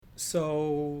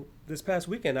So this past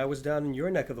weekend, I was down in your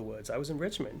neck of the woods. I was in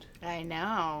Richmond, I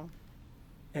know.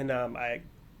 and I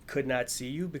could not see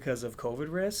you because of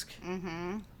COVID risk.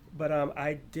 Mm-hmm. But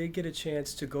I did get a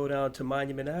chance to go down to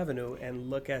Monument Avenue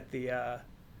and look at the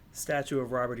statue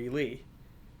of Robert E. Lee.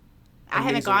 I haven't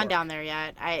Amazing gone work. down there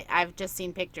yet. I've just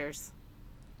seen pictures.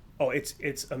 Oh,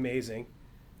 it's amazing.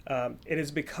 It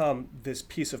has become this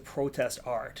piece of protest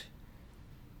art.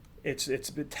 It's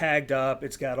been tagged up.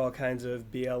 It's got all kinds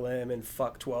of BLM and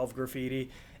fuck 12 graffiti,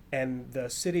 and the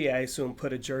city, I assume,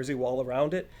 put a Jersey wall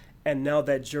around it, and now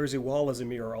that Jersey wall is a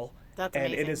mural, That's and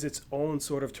it amazing. is its own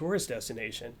sort of tourist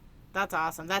destination. That's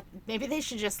awesome. That maybe they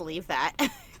should just leave that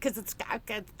because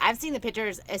I've seen the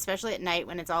pictures, especially at night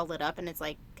when it's all lit up and it's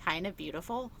like kind of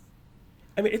beautiful.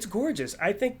 I mean, it's gorgeous.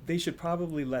 I think they should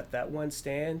probably let that one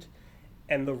stand,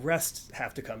 and the rest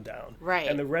have to come down, and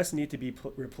Right. the rest need to be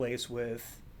replaced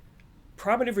with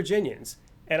prominent Virginians.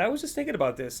 And I was just thinking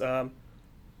about this.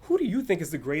 Who do you think is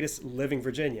the greatest living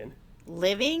Virginian?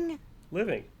 Living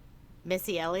Living.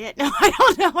 Missy Elliott. No, I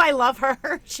don't know. I love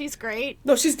her. She's great.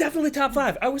 No, she's definitely top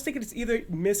five. I was thinking it's either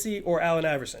Missy or Allen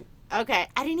Iverson. Okay,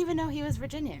 I didn't even know he was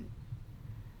Virginian.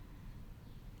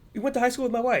 We went to high school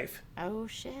with my wife. Oh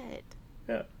shit.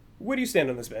 Yeah. Where do you stand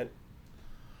on this, Ben?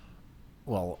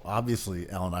 Well, obviously,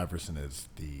 Allen Iverson is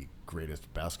the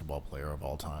greatest basketball player of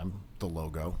all time, the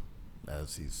logo,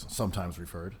 as he's sometimes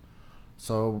referred.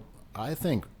 So I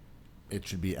think it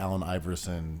should be Allen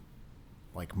Iverson,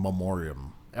 like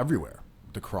memoriam everywhere.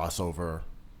 The crossover,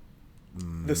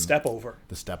 The step over.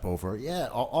 the step over, yeah,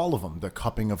 all of them. The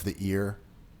cupping of the ear,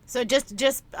 So just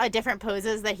different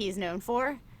poses that he's known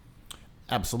for.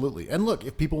 absolutely. And look,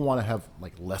 if people want to have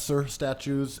like lesser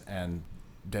statues and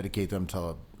dedicate them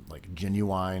to like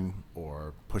Genuine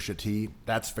or Pusha T,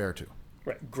 that's fair too.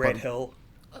 Right. Grant But Hill.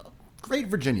 great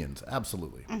Virginians,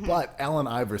 absolutely. But Allen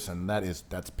Iverson,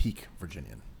 that's peak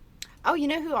Virginian. Oh, you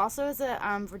know who also is a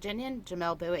Virginian?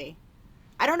 Jamel Bowie.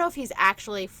 I don't know if he's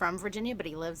actually from Virginia, but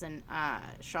he lives in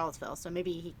Charlottesville, so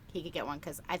maybe he could get one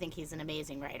because I think he's an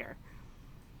amazing writer.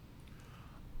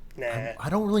 Nah. I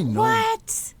don't really know.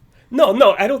 What? No,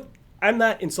 no, I don't. I'm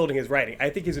not insulting his writing. I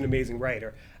think he's an amazing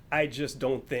writer. I just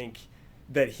don't think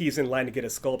that he's in line to get a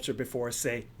sculpture before,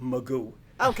 say, Magoo.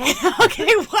 Okay,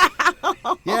 okay,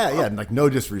 wow. Yeah, and like no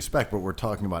disrespect, but we're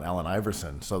talking about Allen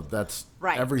Iverson, so that's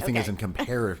Right, everything is okay.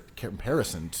 in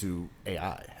comparison to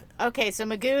AI. Okay, so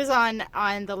Magoo's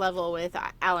on the level with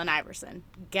Allen Iverson.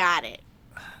 Got it.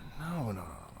 No.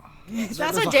 That's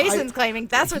There's what a Jason's claiming.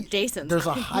 That's what Jason's There's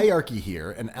a claiming. hierarchy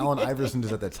here, and Allen Iverson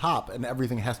is at the top, and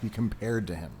everything has to be compared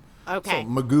to him. Okay. So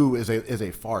Magoo is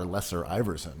a far lesser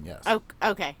Iverson. Yes. Oh,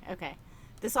 okay.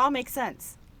 This all makes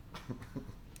sense.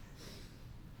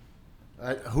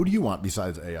 Who do you want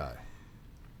besides AI?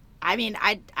 I mean,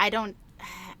 I don't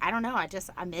know.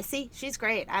 I Missy. She's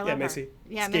great. I love Yeah, her. Missy.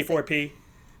 Yeah, Skateboard Missy.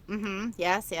 P.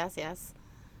 Yes.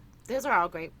 Those are all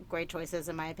great choices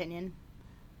in my opinion.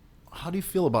 How do you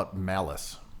feel about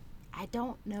Malice? I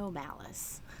don't know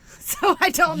Malice, so I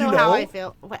don't You know how I know?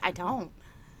 feel. I don't.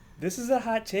 This is a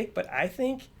hot take, but I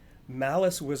think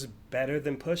Malice was better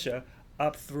than Pusha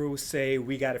up through, say,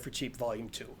 We Got It for Cheap Volume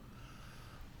 2.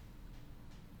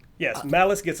 Yes,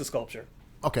 Malice gets a sculpture.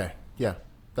 Okay, yeah,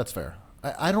 that's fair.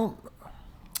 I don't.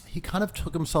 He kind of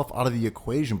took himself out of the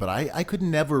equation, but I could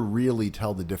never really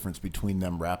tell the difference between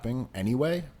them rapping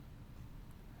anyway.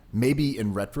 Maybe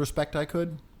in retrospect I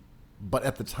could, but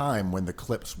at the time when the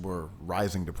clips were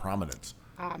rising to prominence,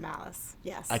 Ah, Malice.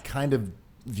 Yes. I kind of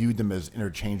viewed them as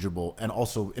interchangeable and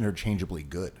also interchangeably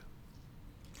good.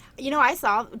 I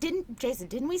saw.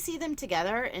 Didn't we see them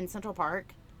together in Central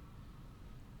Park?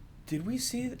 Did we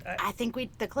see? I think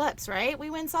the clips, right? We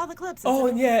went and saw the clips. Oh,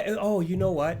 and yeah. Oh, you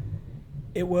know what?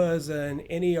 It was an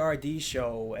NERD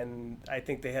show, and I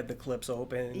think they had the clips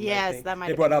open. I Yes, think that might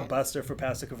They have brought been out it. Buster for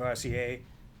Pastor Cavassier.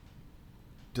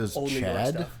 Does Old New York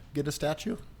Chad stuff. get a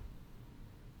statue?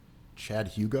 Chad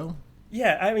Hugo?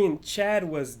 Yeah, I mean, Chad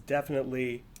was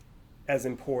definitely as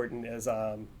important as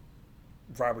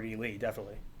Robert E. Lee,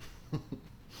 definitely.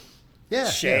 Yeah.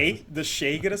 Shay? yeah, Does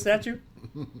Shay get a statue?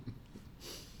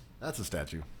 that's a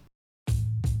statue.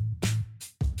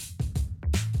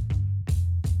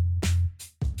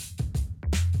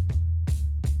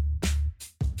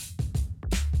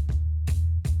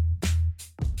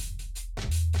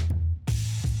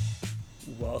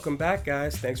 Welcome back,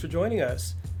 guys. Thanks for joining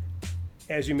us.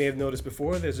 As you may have noticed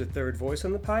before, there's a third voice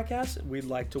on the podcast. We'd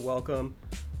like to welcome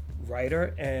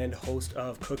writer and host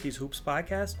of Cookies Hoops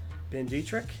podcast, Ben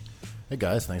Dietrich. Hey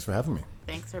guys, thanks for having me.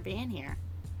 Thanks for being here.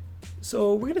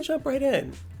 So we're going to jump right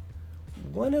in.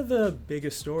 One of the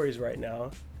biggest stories right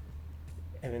now,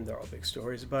 I mean, they're all big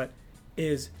stories, but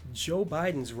is Joe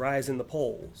Biden's rise in the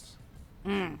polls.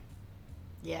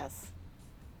 Yes.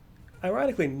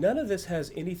 Ironically, none of this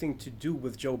has anything to do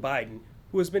with Joe Biden,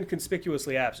 who has been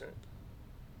conspicuously absent.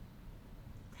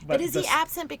 But is he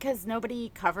absent because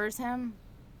nobody covers him?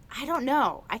 I don't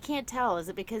know. I can't tell. Is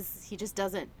it because he just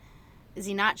doesn't? Is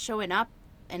he not showing up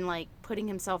and like putting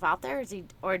himself out there?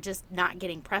 Or just not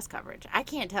getting press coverage? I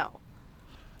can't tell.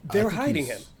 They're hiding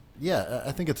him. Yeah,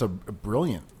 I think it's a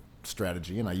brilliant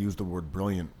strategy, and I use the word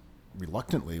brilliant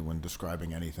reluctantly when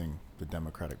describing anything the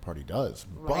Democratic Party does.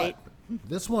 Right. But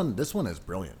this one is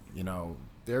brilliant. You know,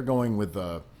 they're going with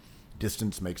the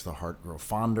distance makes the heart grow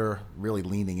fonder, really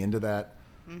leaning into that.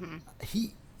 Mm-hmm.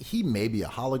 He may be a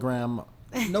hologram.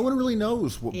 No one really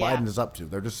knows what Yeah. Biden is up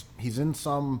to. He's in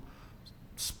some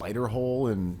spider hole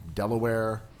in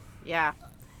Delaware. Yeah.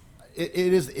 It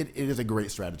is a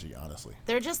great strategy, honestly.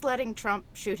 They're just letting Trump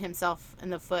shoot himself in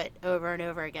the foot over and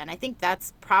over again. I think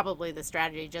that's probably the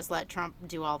strategy. Just let Trump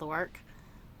do all the work.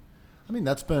 I mean,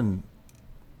 that's been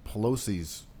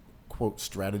Pelosi's quote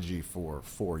strategy for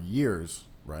 4 years,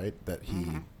 right? That he,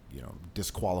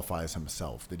 disqualifies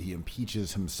himself, that he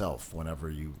impeaches himself whenever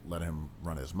you let him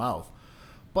run his mouth.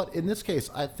 But in this case,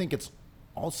 I think it's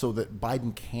also that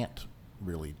Biden can't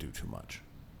really do too much.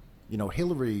 You know,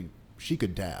 Hillary, she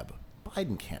could dab.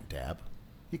 Biden can't dab.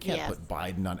 You can't Yes. put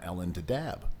Biden on Ellen to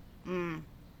dab.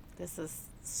 This is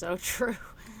so true.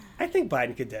 I think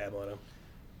Biden could dab on him.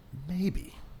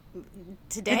 Maybe.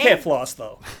 Today, He can't floss,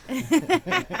 though.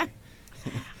 I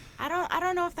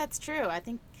don't know if that's true. I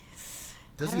think,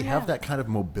 Does I he don't have know. that kind of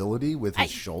mobility with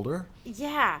his shoulder?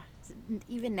 yeah.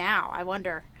 Even now, I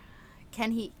wonder,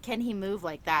 can he move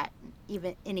like that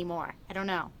even anymore? I don't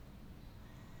know.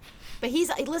 But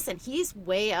he's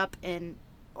way up in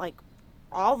like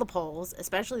all the polls,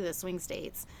 especially the swing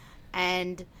states,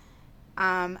 and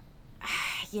I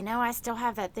still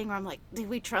have that thing where I'm like, do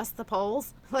we trust the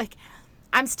polls? Like,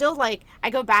 I'm still like, I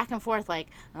go back and forth like,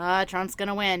 Trump's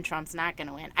gonna win, Trump's not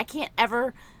gonna win.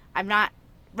 I'm not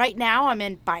right now. I'm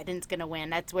in Biden's gonna win.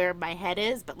 That's where my head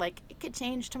is, but like, it could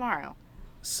change tomorrow.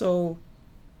 So,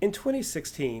 in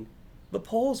 2016, the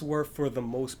polls were, for the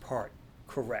most part,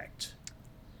 correct.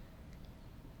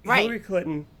 Right. Hillary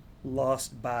Clinton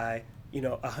lost by,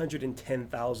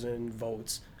 110,000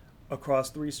 votes across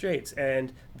 3 states,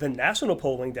 and the national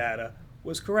polling data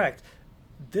was correct.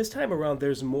 This time around,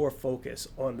 there's more focus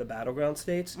on the battleground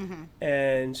states,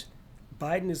 and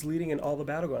Biden is leading in all the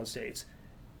battleground states.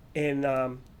 In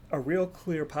a Real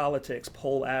Clear Politics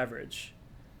poll average,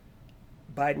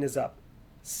 Biden is up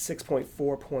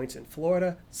 6.4 points in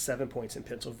Florida, 7 points in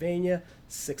Pennsylvania,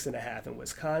 6.5 in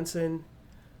Wisconsin,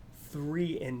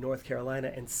 3 in North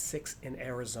Carolina, and 6 in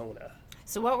Arizona.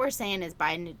 So what we're saying is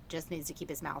Biden just needs to keep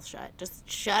his mouth shut. Just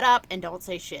shut up and don't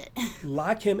say shit.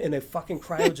 Lock him in a fucking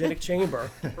cryogenic chamber.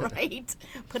 Right?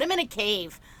 Put him in a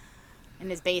cave in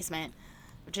his basement,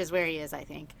 which is where he is, I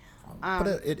think. But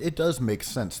it does make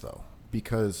sense, though,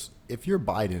 because if you're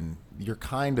Biden, you're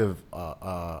kind of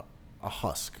a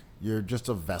husk. You're just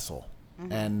a vessel.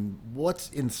 And what's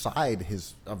inside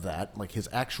his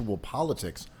actual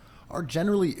politics, are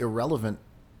generally irrelevant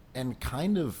and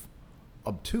kind of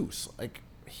obtuse. Like,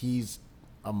 he's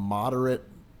a moderate,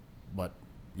 but,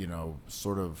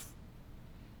 sort of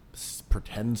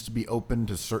pretends to be open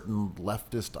to certain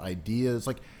leftist ideas.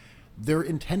 Like, they're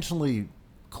intentionally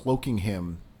cloaking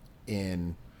him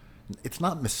in, it's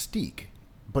not mystique,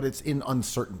 but it's in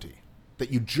uncertainty.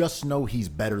 That you just know he's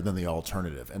better than the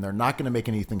alternative, and they're not going to make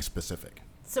anything specific.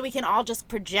 So we can all just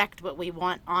project what we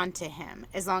want onto him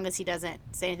as long as he doesn't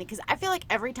say anything. Because I feel like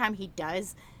every time he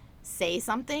does say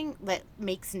something that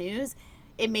makes news,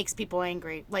 it makes people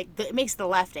angry. Like, it makes the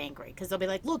left angry. Because they'll be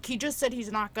like, look, he just said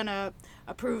he's not going to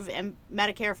approve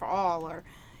Medicare for all. Or,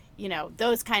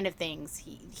 those kind of things.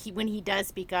 He when he does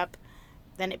speak up,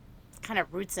 then it kind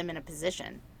of roots him in a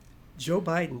position. Joe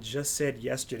Biden just said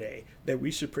yesterday that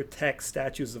we should protect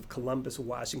statues of Columbus,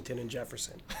 Washington, and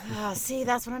Jefferson. Oh, see,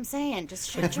 that's what I'm saying. Just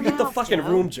shut your Read the mouth, fucking Joe.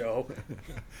 room, Joe.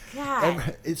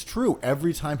 God. It's true.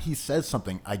 Every time he says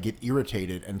something, I get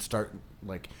irritated and start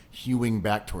hewing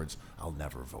back towards, I'll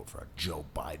never vote for Joe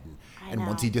Biden. I And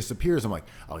once know. he disappears, I'm like,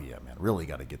 oh yeah, man, really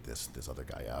got to get this other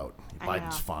guy out. I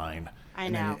Biden's know. fine. I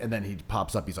and know. And then he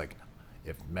pops up. He's like,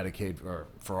 if Medicaid or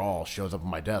for all shows up on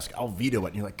my desk, I'll veto it.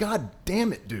 And you're like, God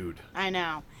damn it, dude. I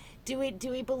know. Do we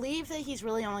believe that he's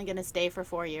really only going to stay for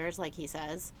 4 years, like he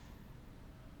says?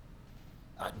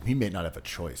 He may not have a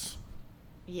choice.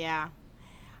 Yeah.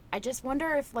 I just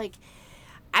wonder if,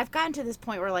 I've gotten to this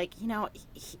point where,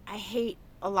 I hate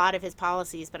a lot of his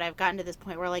policies, but I've gotten to this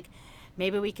point where,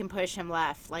 maybe we can push him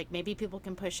left. Like, maybe people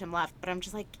can push him left. But I'm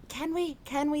just like, can we?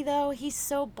 Can we, though? He's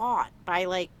so bought by,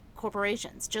 like,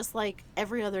 corporations, just like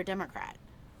every other Democrat.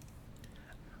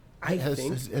 I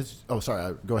think. Oh,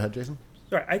 sorry. Go ahead, Jason.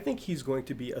 Sorry, I think he's going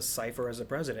to be a cipher as a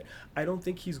president. I don't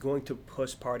think he's going to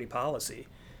push party policy.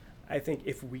 I think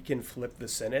if we can flip the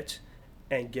Senate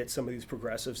and get some of these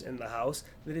progressives in the House,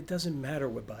 then it doesn't matter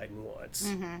what Biden wants.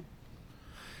 Mm-hmm.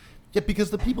 Yeah,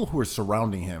 because the people who are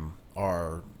surrounding him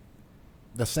are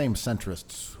the same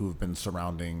centrists who've been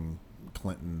surrounding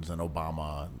Clintons and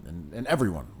Obama and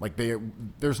everyone. Like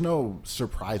there's no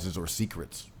surprises or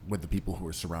secrets with the people who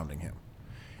are surrounding him.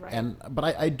 Right. But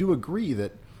I do agree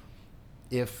that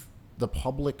if the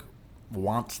public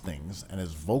wants things and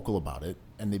is vocal about it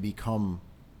and they become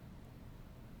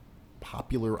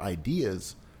popular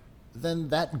ideas, then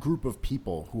that group of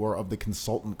people who are of the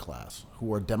consultant class,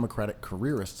 who are Democratic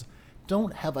careerists,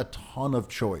 don't have a ton of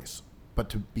choice but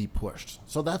to be pushed.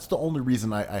 So that's the only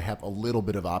reason I have a little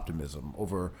bit of optimism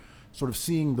over sort of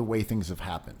seeing the way things have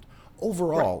happened.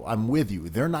 Overall, right. I'm with you.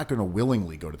 They're not going to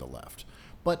willingly go to the left.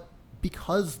 But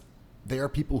because they are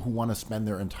people who want to spend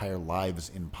their entire lives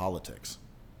in politics,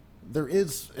 there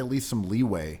is at least some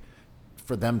leeway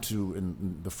for them to,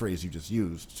 in the phrase you just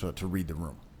used, to read the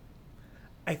room.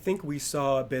 I think we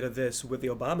saw a bit of this with the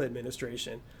Obama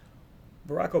administration.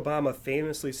 Barack Obama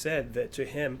famously said that to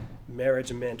him,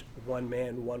 marriage meant one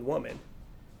man, one woman.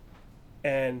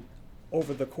 And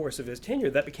over the course of his tenure,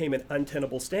 that became an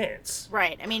untenable stance.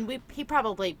 Right. I mean, he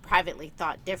probably privately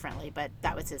thought differently, but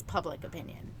that was his public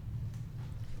opinion.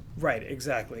 Right,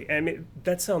 exactly. I mean,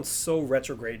 that sounds so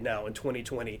retrograde now in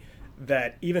 2020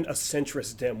 that even a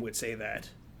centrist Dem would say that.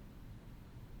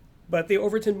 But the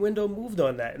Overton window moved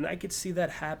on that, and I could see that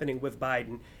happening with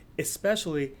Biden,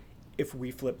 especially if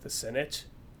we flip the Senate,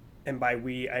 and by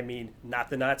we, I mean not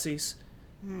the Nazis.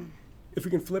 If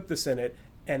we can flip the Senate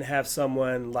and have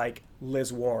someone like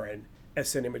Liz Warren as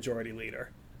Senate Majority Leader,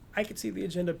 I could see the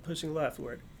agenda pushing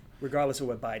leftward, regardless of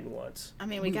what Biden wants. I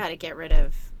mean, we got to get rid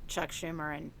of Chuck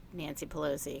Schumer and Nancy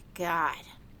Pelosi. God.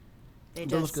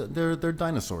 They're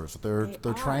dinosaurs. They're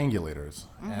triangulators.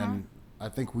 Mm-hmm. And I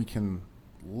think we can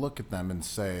look at them and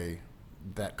say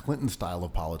that Clinton style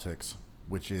of politics,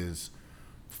 which is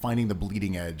finding the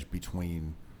bleeding edge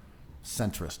between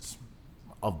centrists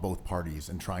of both parties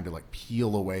and trying to like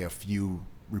peel away a few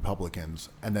Republicans,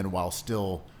 and then while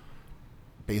still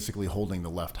basically holding the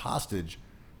left hostage,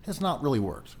 has not really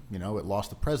worked. You know, it lost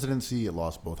the presidency, it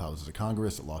lost both houses of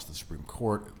Congress, it lost the Supreme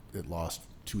Court, it lost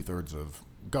 2/3 of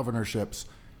governorships.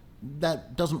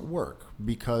 That doesn't work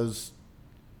because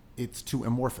it's too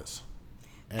amorphous.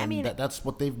 And I mean, that's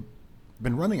what they've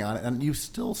been running on, and you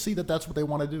still see that that's what they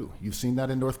want to do. You've seen that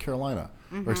in North Carolina,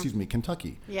 or excuse me,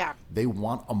 Kentucky. Yeah. They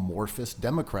want amorphous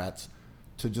Democrats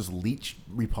to just leech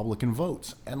Republican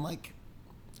votes, and like,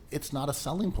 it's not a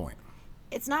selling point.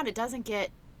 It's not. It doesn't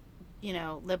get,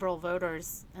 liberal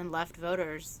voters and left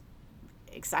voters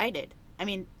excited. I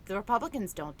mean, the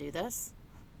Republicans don't do this.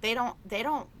 They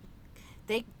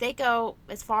go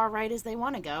as far right as they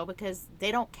want to go because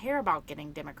they don't care about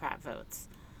getting Democrat votes.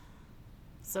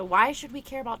 So why should we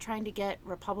care about trying to get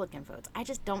Republican votes? I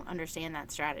just don't understand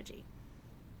that strategy.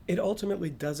 It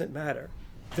ultimately doesn't matter.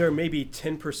 There may be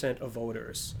 10% of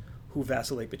voters who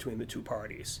vacillate between the two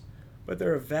parties, but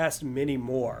there are vast many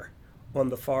more on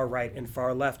the far right and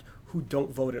far left who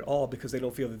don't vote at all because they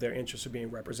don't feel that their interests are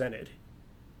being represented.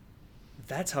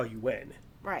 That's how you win.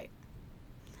 Right.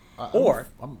 Sorry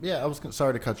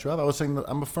to cut you off. I was saying that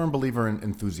I'm a firm believer in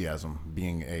enthusiasm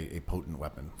being a potent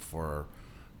weapon for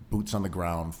boots on the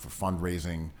ground, for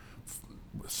fundraising,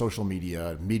 social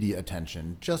media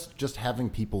attention. Just having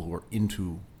people who are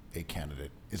into a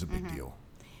candidate is a big deal.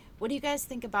 What do you guys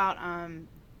think about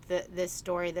this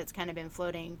story that's kind of been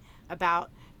floating about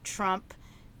Trump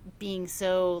being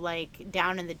so like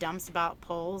down in the dumps about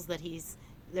polls that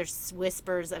there's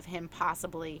whispers of him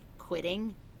possibly quitting?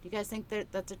 Do you guys think that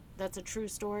that's a true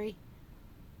story?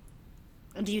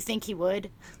 And do you think he would?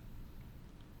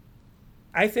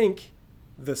 I think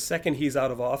the second he's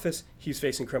out of office, he's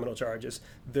facing criminal charges.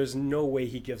 There's no way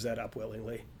he gives that up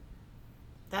willingly.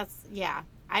 I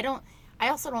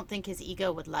also don't think his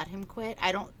ego would let him quit.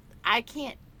 I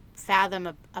can't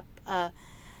fathom a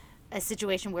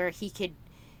situation where he could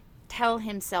tell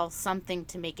himself something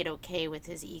to make it okay with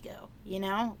his ego,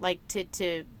 like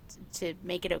to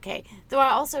make it okay. Though I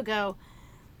also go,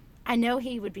 I know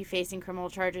he would be facing criminal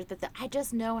charges, but I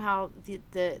just know how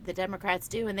the Democrats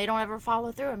do, and they don't ever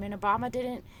follow through. I mean, Obama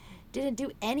didn't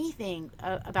do anything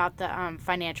about the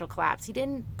financial collapse. He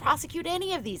didn't prosecute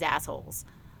any of these assholes.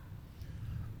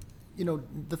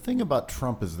 The thing about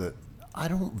Trump is that I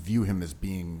don't view him as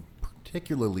being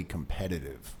particularly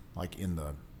competitive, like in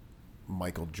the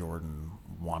Michael Jordan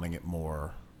wanting it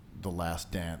more, The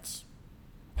Last Dance,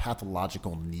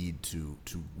 pathological need to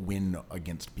win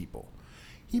against people.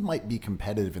 He might be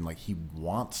competitive in like he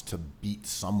wants to beat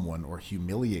someone or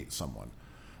humiliate someone.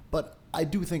 But I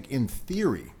do think in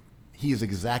theory, he is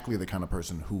exactly the kind of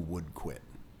person who would quit.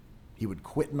 He would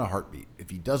quit in a heartbeat. If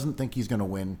he doesn't think he's going to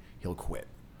win, he'll quit.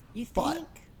 You think? But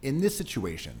in this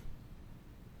situation,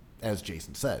 as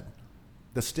Jason said,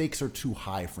 the stakes are too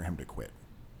high for him to quit.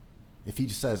 If he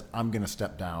just says, I'm going to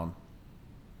step down,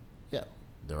 yeah,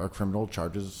 there are criminal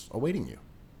charges awaiting you.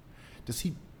 Does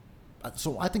he?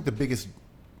 So I think the biggest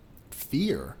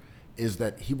fear is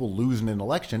that he will lose in an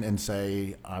election and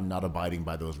say, I'm not abiding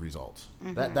by those results.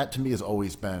 Mm-hmm. That to me has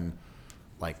always been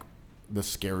like the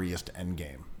scariest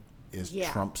endgame is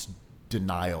Trump's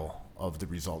denial of the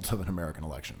results of an American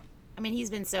election. I mean, he's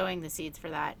been sowing the seeds for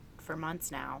that for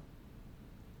months now.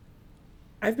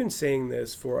 I've been saying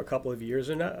this for a couple of years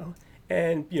now,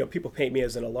 and people paint me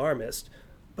as an alarmist,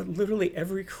 but literally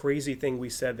every crazy thing we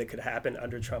said that could happen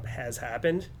under Trump has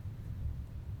happened.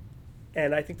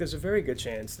 And I think there's a very good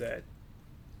chance that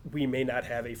we may not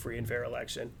have a free and fair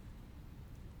election.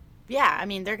 Yeah, I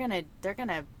mean, they're gonna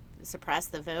suppress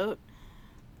the vote,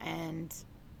 and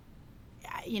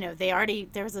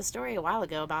there was a story a while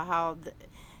ago about how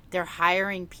they're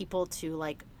hiring people to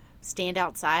like stand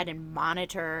outside and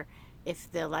monitor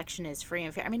if the election is free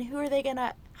and fair. I mean, who are they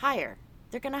gonna hire?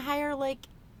 They're gonna hire like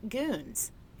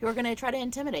goons who are gonna try to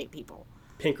intimidate people.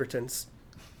 Pinkertons.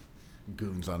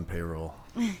 Goons on payroll.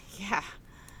 Yeah.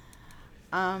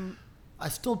 I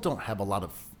still don't have a lot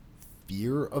of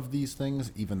fear of these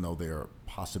things, even though they are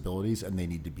possibilities and they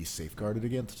need to be safeguarded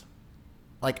against.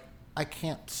 Like, I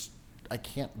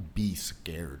can't be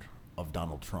scared of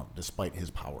Donald Trump despite his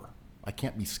power. I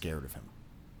can't be scared of him.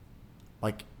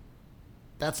 Like,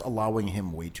 that's allowing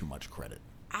him way too much credit.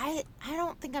 I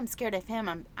don't think I'm scared of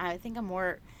him. I think I'm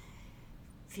more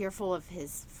fearful of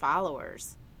his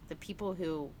followers, the people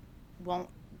who won't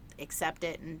accept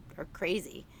it and are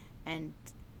crazy, and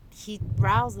he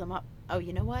riles them up. Oh,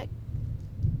 you know what?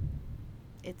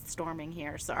 It's storming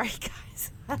here. Sorry,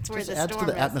 guys. That's where the storm is. Adds to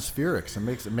the atmospherics.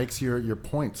 It makes your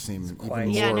point seem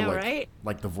even more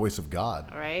like the voice of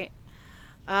God. Right.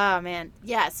 Oh man.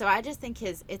 Yeah. So I just think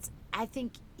I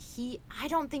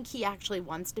don't think he actually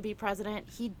wants to be president.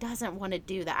 He doesn't want to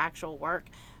do the actual work,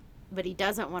 but he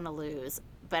doesn't want to lose.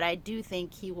 But I do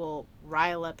think he will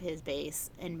rile up his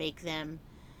base and make them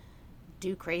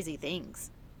do crazy things.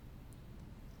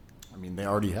 I mean, they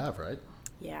already have, right?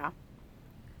 Yeah.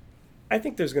 I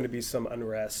think there's going to be some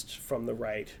unrest from the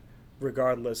right,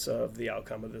 regardless of the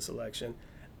outcome of this election.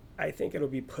 I think it'll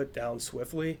be put down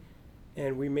swiftly,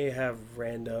 and we may have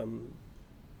random,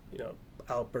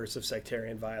 outbursts of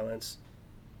sectarian violence.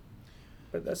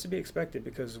 But that's to be expected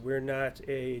because we're not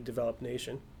a developed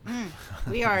nation.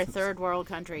 We are a third world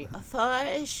country, for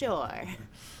sure.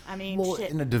 I mean,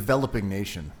 in a developing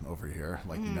nation over here,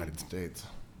 like the United States.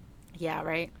 Yeah,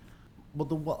 right. Well,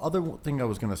 the other thing I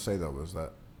was going to say, though, was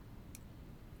that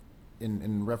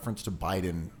in reference to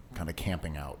Biden kind of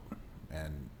camping out,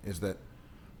 and is that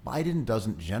Biden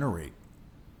doesn't generate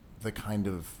the kind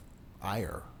of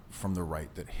ire from the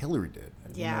right that Hillary did.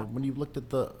 And, yeah. When you looked at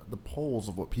the polls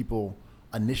of what people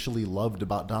initially loved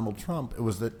about Donald Trump, it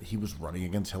was that he was running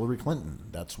against Hillary Clinton.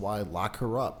 That's why Lock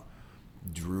Her Up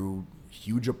drew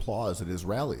huge applause at his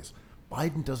rallies.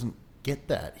 Biden doesn't get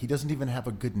that. He doesn't even have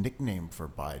a good nickname for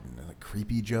Biden. Like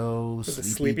Creepy Joe,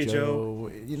 Sleepy Joe.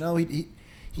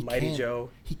 He Mighty can't, Joe.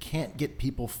 He can't get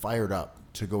people fired up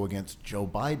to go against Joe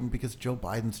Biden because Joe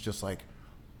Biden's just like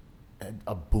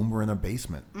a boomer in a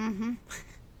basement. Mm-hmm.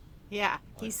 Yeah,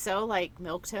 he's so like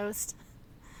milquetoast.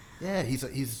 Yeah,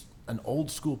 he's an old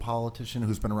school politician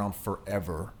who's been around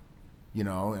forever,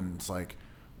 and it's like,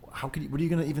 what are you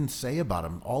going to even say about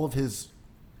him? All of his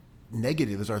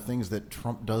negatives are things that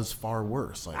Trump does far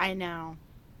worse. Like, I know.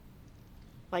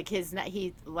 Like his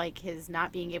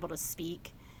not being able to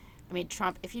speak. I mean,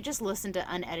 Trump, if you just listen to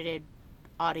unedited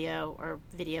audio or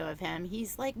video of him,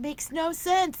 he's like makes no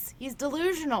sense. He's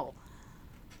delusional.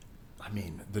 I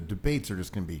mean, the debates are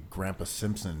just going to be Grandpa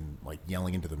Simpson like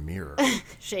yelling into the mirror,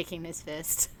 shaking his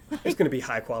fist. It's going to be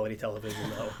high quality television,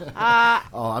 though.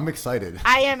 Oh, I'm excited.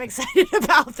 I am excited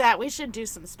about that. We should do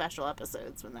some special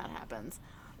episodes when that happens.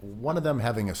 One of them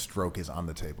having a stroke is on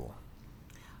the table.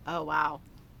 Oh wow.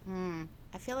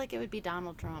 I feel like it would be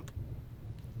Donald Trump.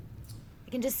 I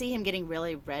can just see him getting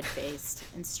really red-faced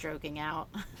and stroking out.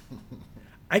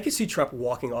 I could see Trump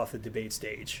walking off the debate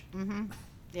stage. Mm-hmm.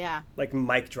 Yeah. Like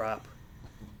mic drop.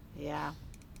 Yeah.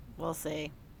 We'll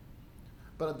see.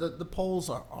 But the polls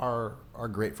are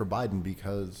great for Biden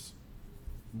because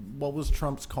what was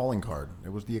Trump's calling card?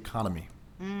 It was the economy.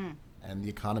 And the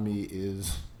economy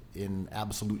is in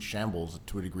absolute shambles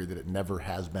to a degree that it never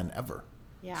has been ever.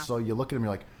 Yeah. So you look at him,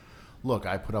 you're like, look,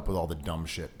 I put up with all the dumb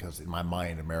shit because in my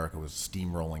mind, America was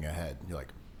steamrolling ahead. You're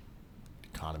like, the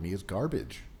economy is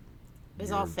garbage. It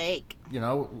was all fake. You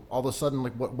know, all of a sudden,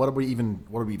 like, what are we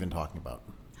even talking about?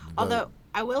 Although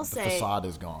I will the say, facade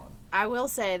is gone. I will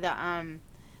say the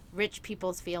rich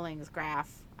people's feelings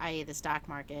graph, i.e., the stock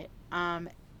market,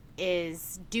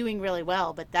 is doing really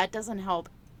well, but that doesn't help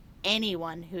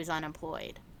anyone who's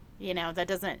unemployed. You know, that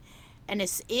doesn't. And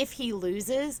if he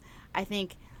loses, I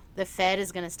think the Fed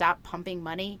is going to stop pumping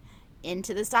money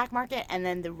into the stock market, and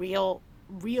then the real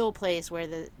place where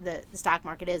the stock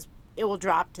market is, it will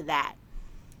drop to that.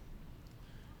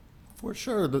 For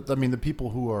sure. I mean, the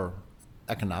people who are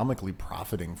economically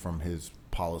profiting from his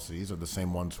policies are the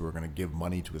same ones who are going to give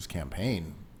money to his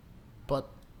campaign. But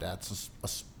that's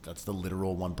the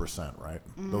literal 1%, right?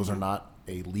 Mm-hmm. Those are not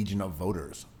a legion of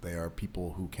voters. They are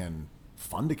people who can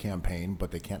fund a campaign,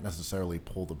 but they can't necessarily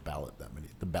pull the ballot that many.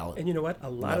 The ballot. And you know what? A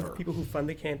lot lever. of the people who fund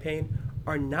the campaign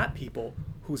are not people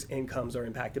whose incomes are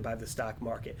impacted by the stock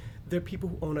market. They're people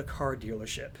who own a car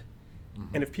dealership.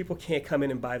 Mm-hmm. And if people can't come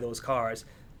in and buy those cars,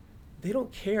 they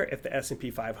don't care if the S&P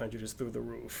 500 is through the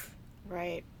roof.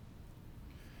 Right.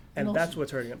 And that's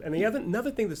what's hurting them. And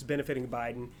another thing that's benefiting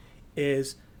Biden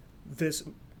is this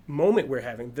moment we're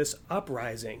having, this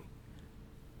uprising,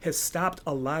 has stopped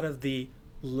a lot of the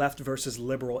left versus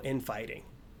liberal infighting.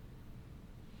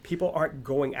 People aren't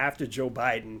going after Joe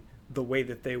Biden the way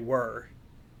that they were,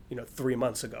 3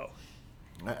 months ago.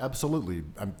 Absolutely.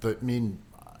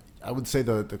 I would say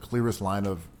the clearest line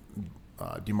of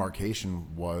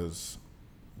demarcation was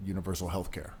universal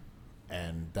health care.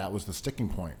 And that was the sticking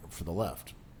point for the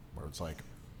left, where it's like,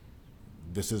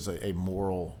 this is a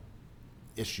moral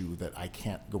issue that I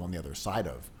can't go on the other side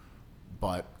of.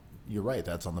 But you're right,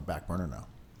 that's on the back burner now.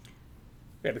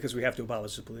 Yeah, because we have to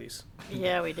abolish the police.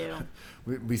 Yeah, we do.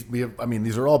 we have,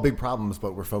 these are all big problems,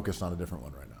 but we're focused on a different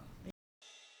one right now.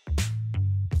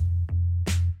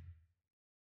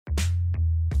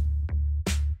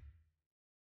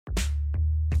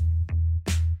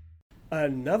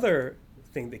 Another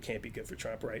thing that can't be good for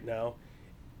Trump right now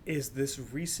is this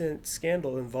recent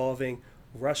scandal involving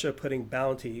Russia putting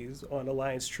bounties on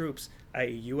alliance troops,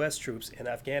 i.e. U.S. troops in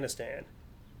Afghanistan.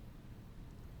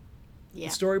 Yeah.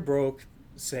 The story broke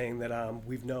saying that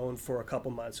we've known for a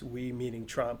couple months, we meaning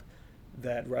Trump,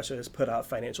 that Russia has put out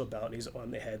financial bounties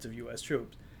on the heads of U.S.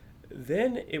 troops.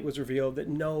 Then it was revealed that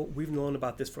no, we've known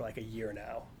about this for like a year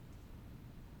now.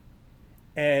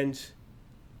 And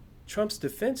Trump's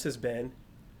defense has been,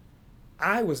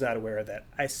 I was not aware of that.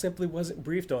 I simply wasn't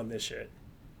briefed on this shit.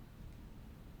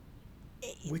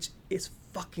 Which is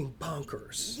fucking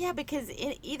bonkers. Yeah, because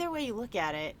either way you look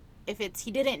at it, if it's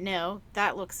he didn't know,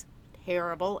 that looks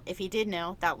terrible. If he did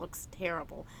know, that looks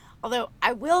terrible. Although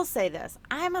I will say this,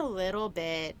 I'm a little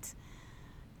bit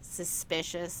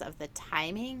suspicious of the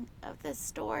timing of this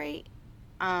story.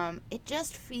 It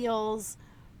just feels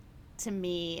to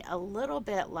me a little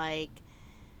bit like,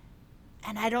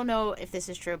 and I don't know if this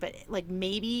is true, but like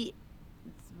maybe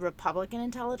Republican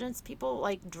intelligence people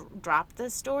like dropped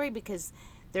this story because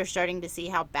they're starting to see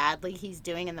how badly he's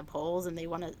doing in the polls and they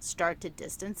want to start to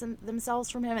distance themselves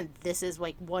from him, and this is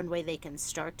like one way they can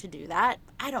start to do that.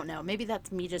 I don't know. Maybe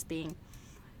that's me just being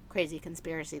crazy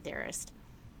conspiracy theorist.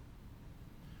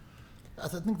 I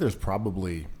think there's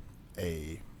probably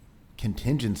a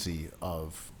contingency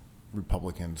of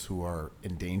Republicans who are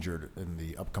endangered in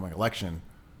the upcoming election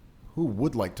who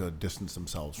would like to distance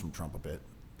themselves from Trump a bit.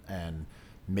 And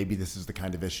maybe this is the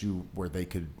kind of issue where they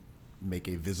could make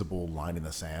a visible line in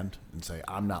the sand and say,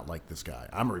 I'm not like this guy.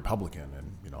 I'm a Republican,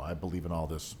 and I believe in all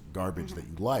this garbage that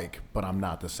you like, but I'm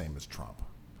not the same as Trump.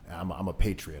 I'm a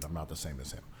patriot. I'm not the same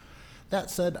as him. That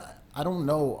said, I don't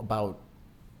know about,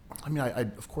 I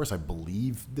of course I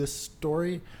believe this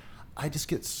story. I just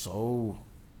get so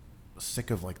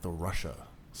sick of like the Russia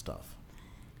stuff.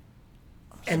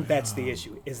 And that's the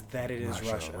issue, is that it is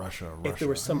Russia. If there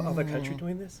was some other country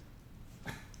doing this?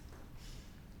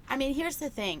 I mean, here's the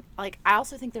thing. Like, I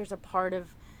also think there's a part of,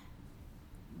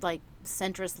 like,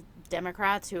 centrist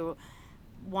Democrats who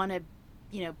want to,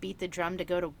 beat the drum to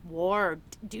go to war or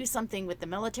do something with the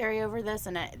military over this.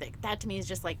 And that to me is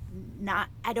just, like, not,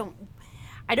 I don't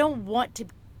want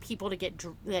people to get,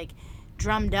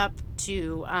 drummed up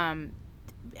to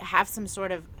have some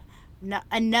sort of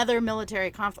another military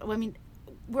conflict. I mean,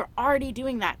 we're already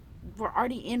doing that. We're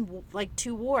already in,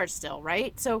 2 wars still,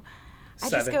 right? So I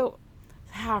just go,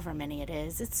 however many it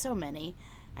is. It's so many.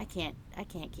 I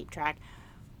can't keep track.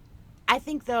 I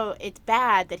think though it's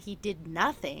bad that he did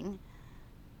nothing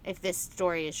if this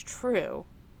story is true,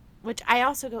 which I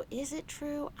also go, is it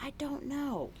true? I don't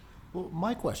know. Well,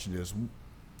 my question is,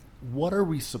 what are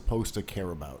we supposed to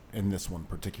care about in this one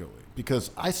particularly?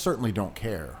 Because I certainly don't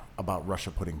care about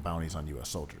Russia putting bounties on U.S.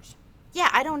 soldiers. Yeah,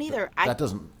 I don't either. That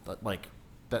doesn't, like,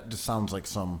 that just sounds like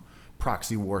some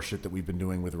proxy war shit that we've been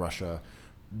doing with Russia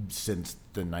since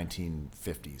the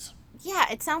 1950s. Yeah,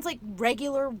 it sounds like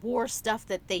regular war stuff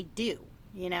that they do.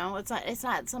 You know, it's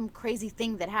not some crazy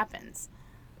thing that happens.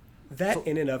 That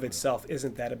in and of itself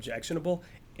isn't that objectionable.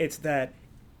 It's that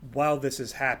while this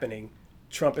is happening,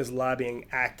 Trump is lobbying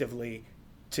actively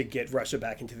to get Russia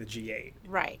back into the G8.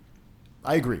 Right.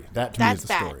 I agree. That to me is the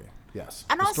bad. story. Yes.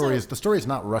 And the story is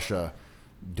not Russia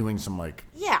doing some like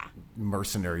Yeah.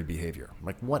 mercenary behavior.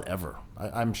 Like whatever.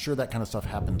 I'm sure that kind of stuff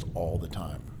happens all the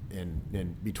time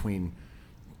in between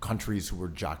countries who are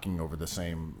jockeying over the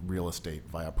same real estate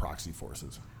via proxy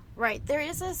forces. Right. There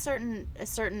is a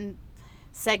certain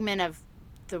segment of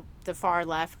the far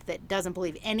left that doesn't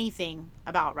believe anything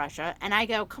about Russia, and I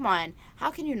go, come on,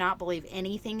 how can you not believe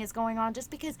anything is going on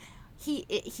just because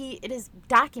it is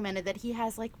documented that he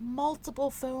has like multiple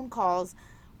phone calls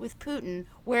with Putin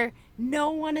where no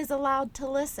one is allowed to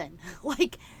listen.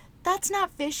 Like, that's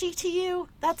not fishy to you?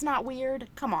 That's not weird?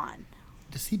 Come on.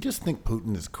 Does he just think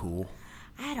Putin is cool?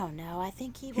 I don't know. I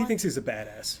think He thinks he's a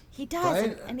badass. he does,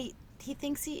 Right? and he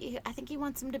thinks I think he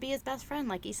wants him to be his best friend,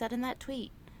 like he said in that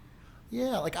tweet.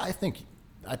 Yeah, like I think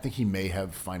he may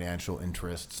have financial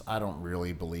interests. I don't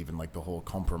really believe in like the whole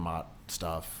compromat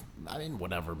stuff. I mean,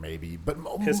 whatever, maybe. But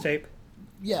Piss tape.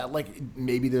 yeah, like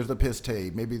maybe there's the piss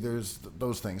tape, maybe there's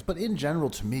those things. But in general,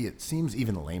 to me, it seems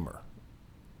even lamer.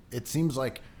 It seems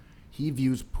like he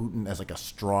views Putin as like a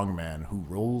strong man who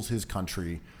rules his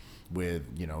country with,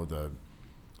 you know,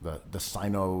 the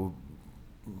Sino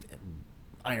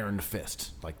iron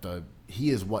fist. Like he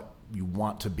is what you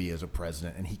want to be as a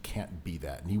president, and he can't be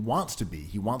that. And he wants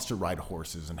to ride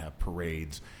horses and have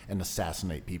parades and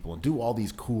assassinate people and do all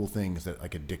these cool things that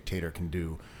like a dictator can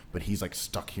do, but he's like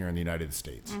stuck here in the United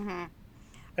States. Mm-hmm.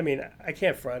 I mean, I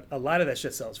can't front. A lot of that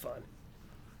shit sounds fun.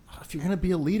 If you're going to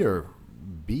be a leader,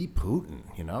 be Putin,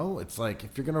 you know? It's like,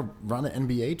 if you're going to run an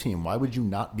NBA team, why would you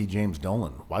not be James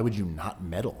Dolan? Why would you not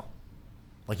medal?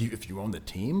 Like, if you own the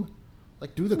team,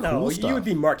 like, do the No, cool stuff. you would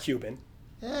be Mark Cuban.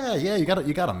 Yeah, you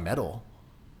gotta medal.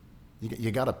 You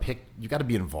gotta pick. You gotta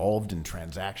be involved in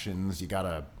transactions. You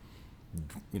gotta,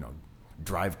 you know,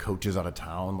 drive coaches out of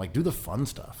town. Like, do the fun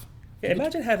stuff. Yeah,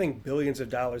 imagine having billions of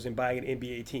dollars and buying an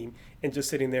NBA team and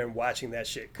just sitting there and watching that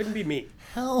shit. Couldn't be me.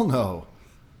 Hell no.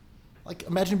 Like,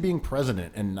 imagine being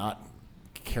president and not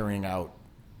carrying out,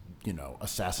 you know,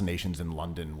 assassinations in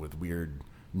London with weird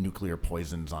nuclear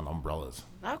poisons on umbrellas.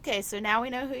 Okay, so now we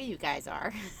know who you guys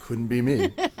are. Couldn't be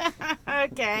me.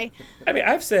 Okay. I mean,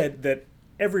 I've said that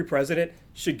every president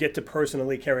should get to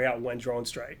personally carry out one drone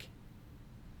strike.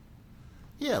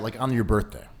 Yeah, like on your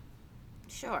birthday.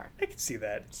 Sure. I can see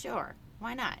that. Sure.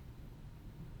 Why not?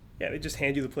 Yeah, they just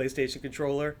hand you the PlayStation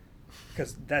controller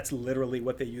because that's literally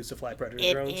what they use to fly Predator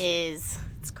It drones. is.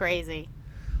 It's crazy.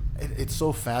 It's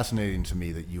so fascinating to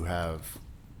me that you have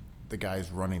the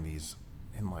guys running these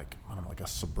in like, I don't know, like a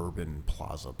suburban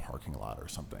plaza parking lot or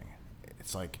something.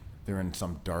 It's like they're in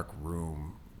some dark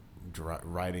room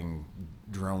riding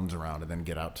drones around and then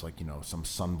get out to like, you know, some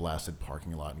sun-blasted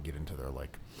parking lot and get into their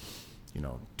like, you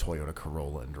know, Toyota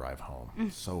Corolla and drive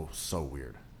home. So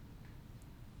weird.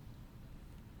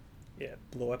 Yeah,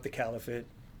 blow up the caliphate,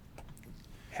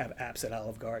 have apps at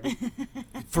Olive Garden.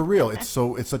 For real, it's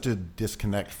such a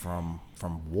disconnect from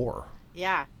war.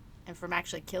 Yeah. And from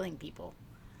actually killing people.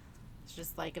 It's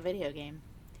just like a video game.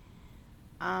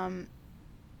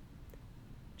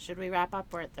 Should we wrap up?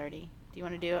 We're at 30. Do you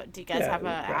want to do it? Do you guys Yeah, have a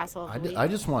wrap. asshole of the week? I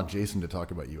just want Jason to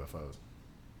talk about UFOs.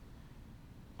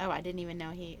 Oh, I didn't even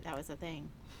know that was a thing.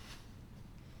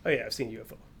 Oh yeah, I've seen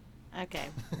UFO. Okay.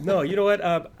 No, you know what?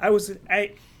 I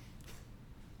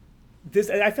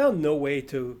found no way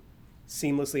to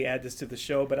seamlessly add this to the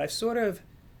show, but I've sort of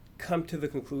come to the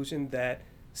conclusion that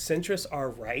centrists are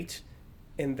right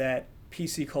in that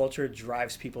PC culture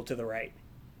drives people to the right.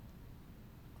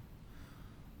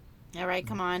 All right,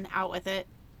 come on, out with it.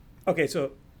 Okay,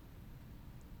 so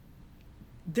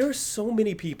there are so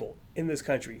many people in this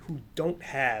country who don't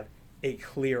have a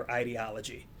clear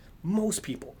ideology. Most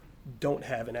people don't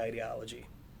have an ideology.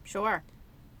 Sure.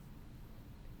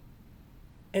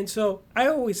 And so I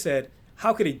always said,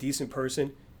 how could a decent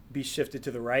person be shifted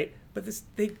to the right? But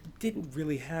they didn't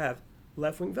really have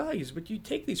left-wing values. But you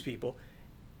take these people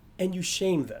and you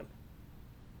shame them.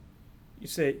 You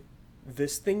say,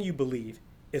 this thing you believe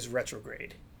is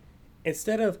retrograde.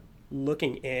 Instead of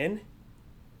looking in,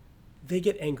 they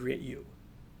get angry at you.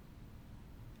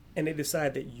 And they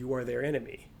decide that you are their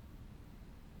enemy.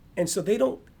 And so they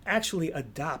don't actually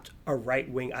adopt a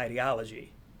right-wing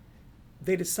ideology.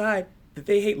 They decide that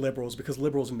they hate liberals because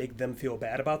liberals make them feel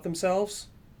bad about themselves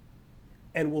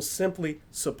and will simply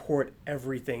support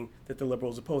everything that the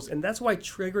liberals oppose. And that's why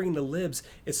triggering the libs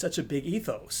is such a big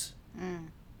ethos.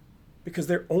 Because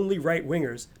they're only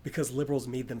right-wingers because liberals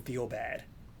made them feel bad.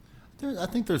 I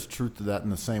think there's truth to that in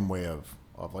the same way of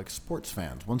like sports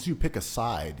fans. Once you pick a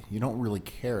side, you don't really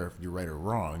care if you're right or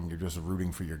wrong. You're just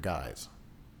rooting for your guys.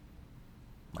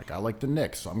 Like, I like the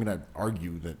Knicks, so I'm going to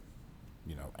argue that,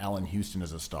 Allen Houston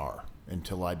is a star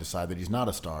until I decide that he's not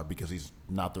a star because he's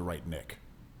not the right Knick.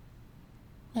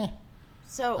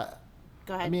 So,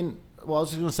 go ahead. I mean, well, I was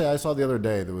just going to say, I saw the other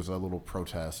day there was a little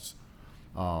protest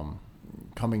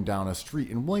coming down a street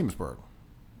in Williamsburg,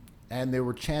 and they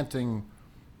were chanting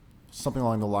something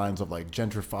along the lines of, like,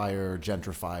 gentrifier,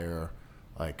 gentrifier,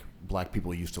 like, black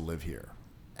people used to live here.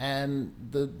 And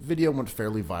the video went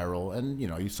fairly viral, and,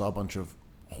 you saw a bunch of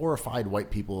horrified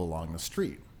white people along the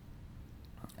street.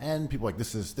 And people were like,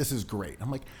 this is great.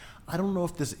 I'm like, I don't know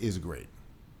if this is great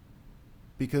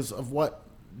because of what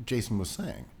Jason was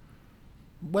saying.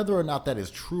 Whether or not that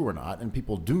is true or not, and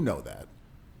people do know that,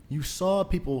 you saw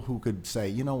people who could say,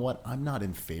 you know what, I'm not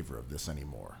in favor of this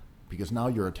anymore because now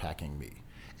you're attacking me.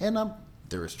 And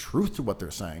there is truth to what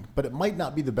they're saying, but it might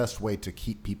not be the best way to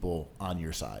keep people on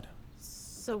your side.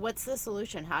 So what's the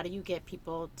solution? How do you get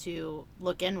people to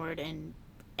look inward and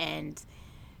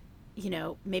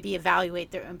maybe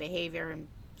evaluate their own behavior and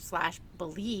 /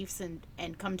 beliefs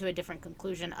and come to a different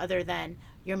conclusion other than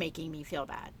you're making me feel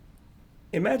bad?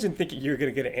 Imagine thinking you're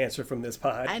going to get an answer from this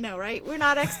pod. I know, right? We're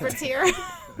not experts here.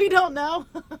 We don't know.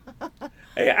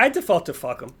 Hey, I default to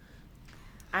fuck them.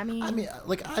 I mean,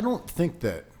 like, I don't think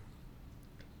that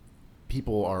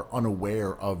people are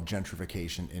unaware of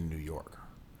gentrification in New York.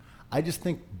 I just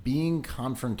think being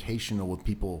confrontational with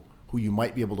people who you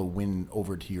might be able to win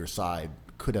over to your side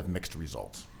could have mixed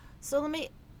results. So let me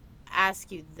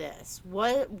ask you this.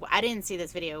 I didn't see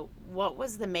this video. What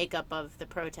was the makeup of the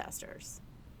protesters?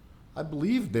 I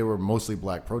believe they were mostly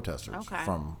black protesters Okay.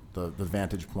 from the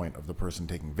vantage point of the person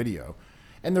taking video.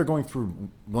 And they're going through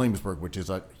Williamsburg, which is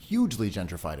a hugely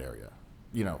gentrified area.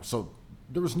 So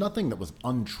there was nothing that was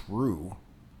untrue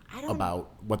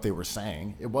about what they were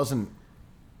saying. It wasn't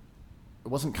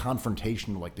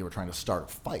confrontational like they were trying to start a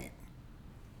fight.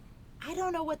 I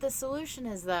don't know what the solution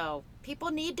is, though.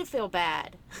 People need to feel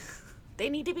bad. They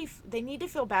need to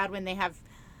feel bad when they have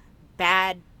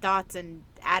bad thoughts and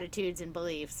attitudes and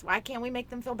beliefs. Why can't we make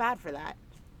them feel bad for that?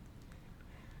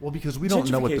 Well, because we don't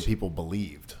know what the Gentrification. people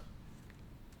believed.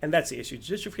 And that's the issue.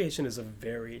 Gentrification is a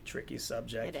very tricky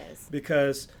subject. It is.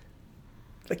 Because,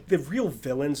 like, the real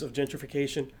villains of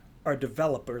gentrification are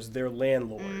developers, they're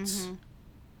landlords.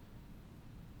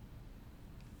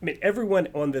 I mean, everyone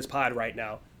on this pod right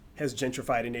now has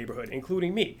gentrified a neighborhood,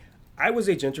 including me. I was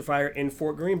a gentrifier in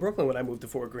Fort Greene, Brooklyn when I moved to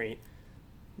Fort Greene.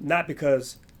 Not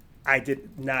because I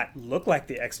did not look like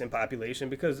the extant population,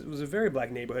 because it was a very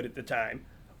black neighborhood at the time.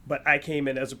 But I came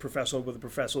in as a professional with a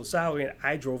professional salary, and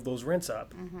I drove those rents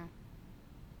up.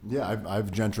 Yeah, I've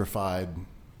gentrified,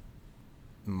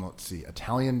 let's see,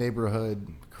 Italian neighborhood,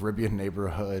 Caribbean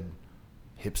neighborhood,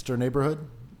 hipster neighborhood,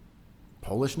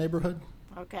 Polish neighborhood.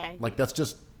 Okay. Like, that's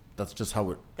just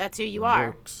how it That's who you are.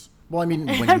 works. Well, I mean,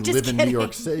 when I'm you just live in New kidding.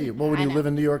 York City, when I you know. live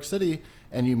in New York City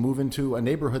and you move into a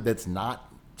neighborhood that's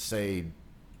not, say,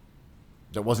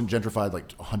 that wasn't gentrified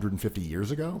like 150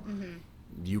 years ago,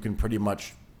 you can pretty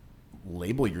much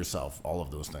label yourself all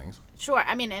of those things. Sure.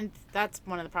 I mean, and that's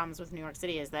one of the problems with New York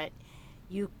City is that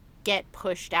you get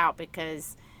pushed out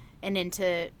and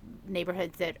into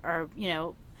neighborhoods that are,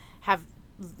 have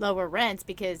lower rents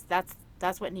because that's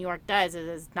what New York does. It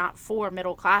is not for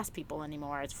middle class people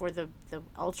anymore. It's for the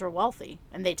ultra wealthy,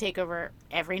 and they take over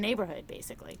every neighborhood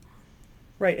basically.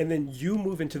 Right, and then you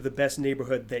move into the best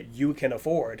neighborhood that you can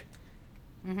afford,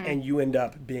 and you end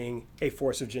up being a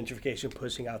force of gentrification,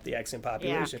 pushing out the extant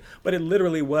population. But it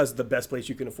literally was the best place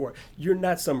you can afford. You're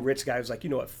not some rich guy who's like, you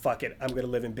know what, fuck it, I'm going to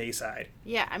live in Bayside.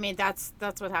 Yeah, I mean that's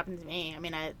what happened to me. I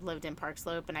mean, I lived in Park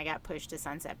Slope, and I got pushed to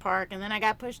Sunset Park, and then I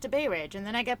got pushed to Bay Ridge, and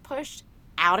then I got pushed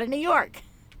out of New York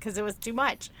because it was too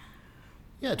much.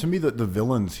 Yeah, to me, the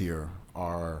villains here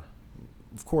are,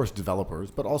 of course,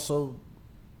 developers, but also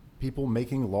people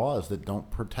making laws that don't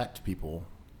protect people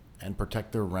and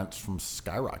protect their rents from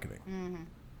skyrocketing.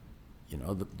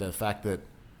 The fact that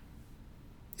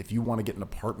if you want to get an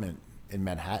apartment in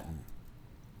Manhattan,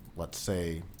 let's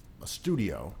say a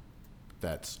studio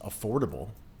that's affordable,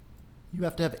 you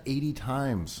have to have 80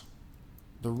 times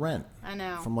the rent. I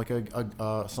know. From like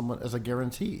someone as a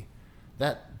guarantee.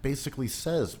 That basically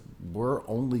says we're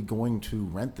only going to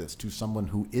rent this to someone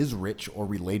who is rich or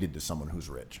related to someone who's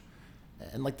rich.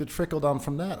 And like the trickle down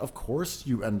from that, of course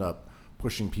you end up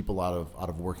pushing people out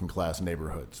of working class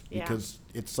neighborhoods because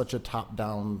it's such a top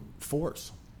down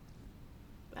force.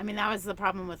 I mean, that was the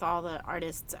problem with all the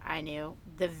artists I knew.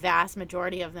 The vast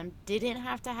majority of them didn't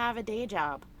have to have a day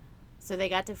job. So they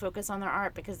got to focus on their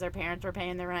art because their parents were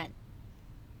paying the rent.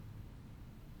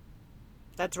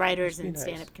 That's writers and nice.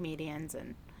 stand-up comedians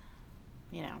and,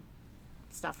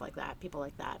 stuff like that, people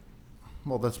like that.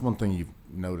 Well, that's one thing you've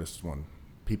noticed when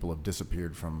people have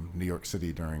disappeared from New York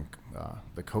City during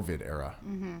the COVID era.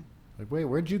 Mm-hmm. Like, wait,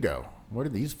 where'd you go? What are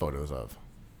these photos of?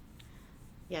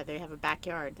 Yeah, they have a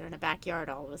backyard. They're in a backyard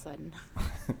all of a sudden.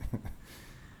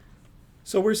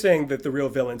 So we're saying that the real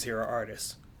villains here are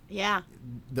artists. Yeah,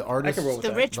 The artists, I can roll with the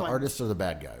that. rich the ones. artists are the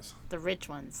bad guys. The rich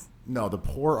ones. No, the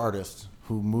poor artists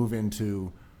who move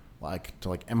into like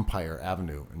Empire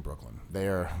Avenue in Brooklyn.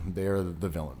 They're the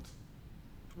villains.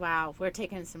 Wow, we're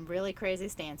taking some really crazy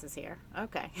stances here.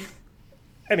 Okay.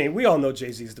 I mean, we all know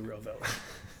Jay-Z's the real villain.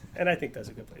 And I think that's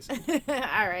a good place.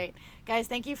 All right. Guys,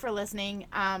 thank you for listening.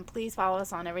 Please follow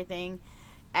us on everything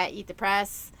at Eat the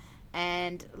Press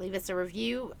and leave us a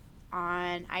review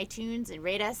on iTunes and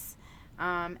rate us.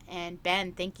 And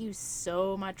Ben, thank you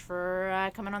so much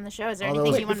for coming on the show. Is there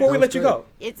anything you want Before we to let you go,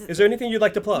 It's- is there anything you'd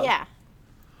like to plug? Yeah.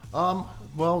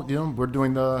 Well, we're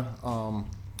doing the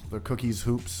Cookies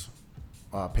Hoops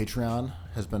Patreon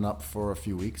has been up for a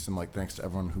few weeks, and thanks to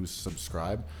everyone who's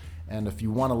subscribed. And if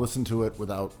you want to listen to it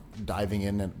without diving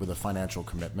in with a financial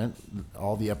commitment,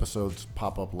 all the episodes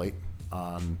pop up late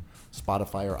on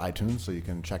Spotify or iTunes, so you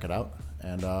can check it out.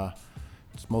 And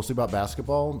it's mostly about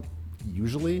basketball.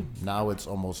 Usually, now it's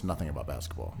almost nothing about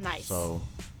basketball. Nice. So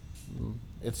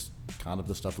it's kind of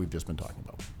the stuff we've just been talking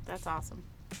about. That's awesome.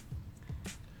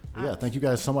 Yeah, thank you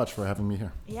guys so much for having me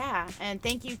here. Yeah, and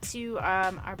thank you to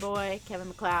our boy, Kevin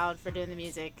McLeod, for doing the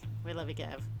music. We love you,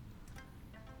 Kev.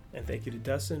 And thank you to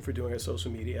Dustin for doing our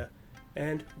social media.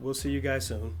 And we'll see you guys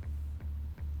soon.